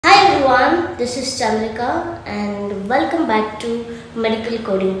this is Chandrika and welcome back to Medical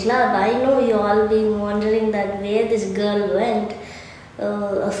Coding Club. I know you all been wondering that where this girl went.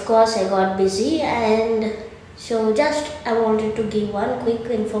 Of course I got busy, and so just I wanted to give one quick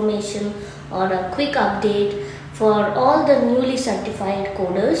information or a quick update for all the newly certified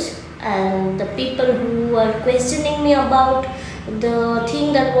coders and the people who are questioning me about the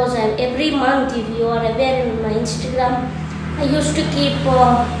thing that was every month. If you are aware, in my Instagram I used to keep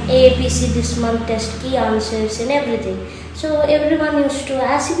AAPC this month test key answers and everything. So everyone used to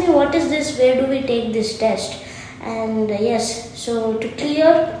ask me, what is this, where do we take this test? And yes, so to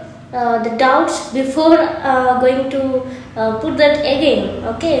clear the doubts before going to put that again,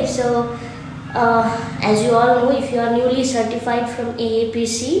 okay, so as you all know, if you are newly certified from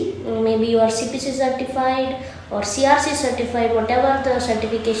AAPC, maybe you are CPC certified or CRC certified, whatever the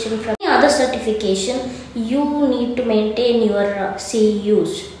certification from any other certification, you need to maintain your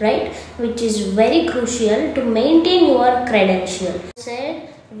CEUs, right? Which is very crucial to maintain your credential. Said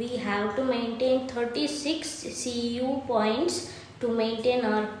we have to maintain 36 CEU points to maintain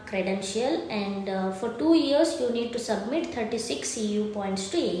our credential, and for 2 years you need to submit 36 CEU points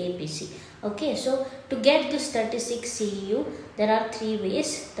to AAPC. Okay, so to get this 36 CEU, there are 3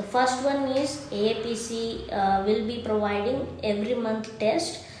 ways. The first one is AAPC will be providing every month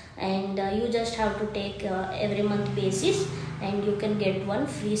test, and you just have to take every month basis, and you can get 1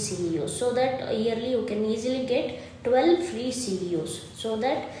 free CEU. So that yearly you can easily get 12 free CEUs. So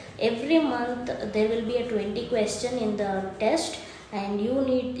that every month there will be a 20 question in the test, and you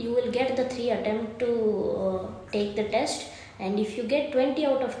will get the 3 attempt to take the test. And if you get 20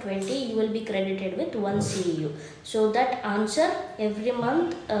 out of 20, you will be credited with 1 CEU. So that answer every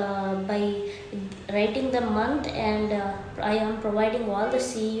month by writing the month, and I am providing all the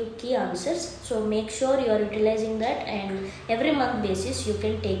CEU key answers. So make sure you are utilizing that, and every month basis you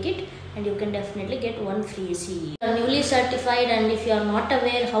can take it, and you can definitely get 1 free CEU. If you are newly certified and if you are not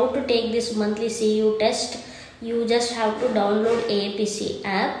aware how to take this monthly CEU test, you just have to download AAPC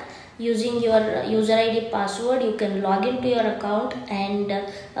app. Using your user ID password, you can log into your account, and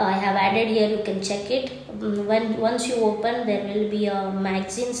I have added here, you can check it. Once you open, there will be a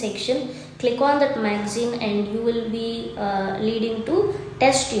magazine section. Click on that magazine and you will be leading to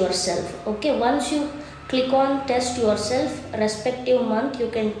test yourself. Okay, once you click on test yourself, respective month you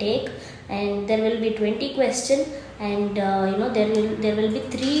can take, and there will be 20 questions, and there will be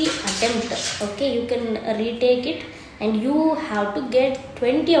 3 attempts. Okay, you can retake it, and you have to get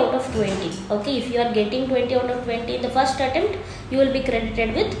 20 out of 20. Okay, if you are getting 20 out of 20 in the first attempt, you will be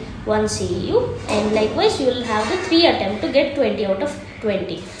credited with 1 CEU, and likewise you will have the 3 attempt to get 20 out of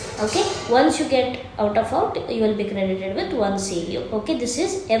 20. Okay, once you get out, you will be credited with 1 CEU. Okay, this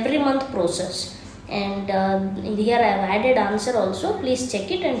is every month process, and here I have added answer also. Please check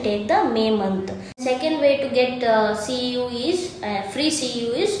it and take the May month. Second way to get CEU is free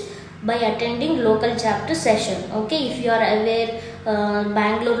CEU is by attending local chapter session. Okay, if you are aware,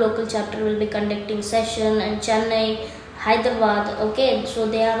 Bangalore local chapter will be conducting session, and Chennai, Hyderabad. Okay, so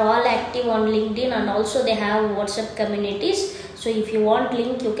they are all active on LinkedIn, and also they have WhatsApp communities. So if you want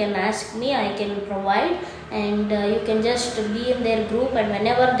link, you can ask me, I can provide, and you can just be in their group, and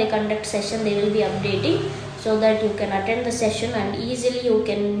whenever they conduct session they will be updating, so that you can attend the session and easily you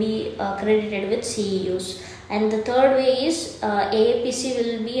can be credited with CEUs. And the third way is AAPC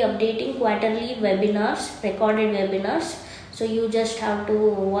will be updating quarterly webinars, recorded webinars. So you just have to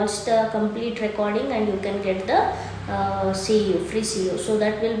watch the complete recording, and you can get the CEU, free CEU. So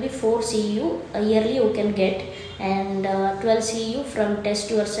that will be 4 CEU yearly you can get, and 12 CEU from test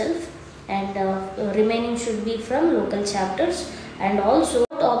yourself, and remaining should be from local chapters. And also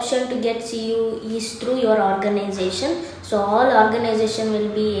the option to get CEU is through your organization. So all organization will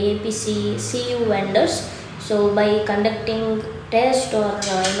be AAPC CEU vendors. So by conducting test or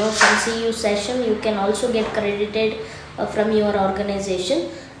some CEU session, you can also get credited from your organization.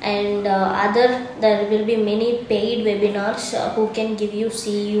 And there will be many paid webinars who can give you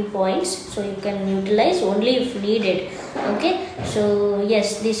CEU points, so you can utilize only if needed. Okay, so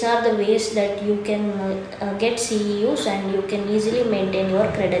yes, these are the ways that you can get CEUs, and you can easily maintain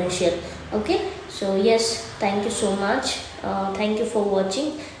your credential. Okay, so yes, thank you so much. Thank you for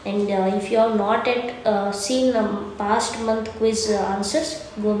watching, and if you have not yet seen past month quiz answers,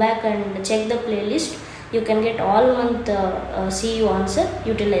 go back and check the playlist. You can get all month CEU answer,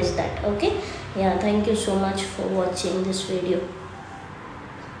 utilize that. Okay, yeah, thank you so much for watching this video,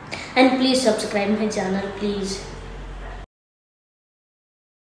 and please subscribe my channel, please.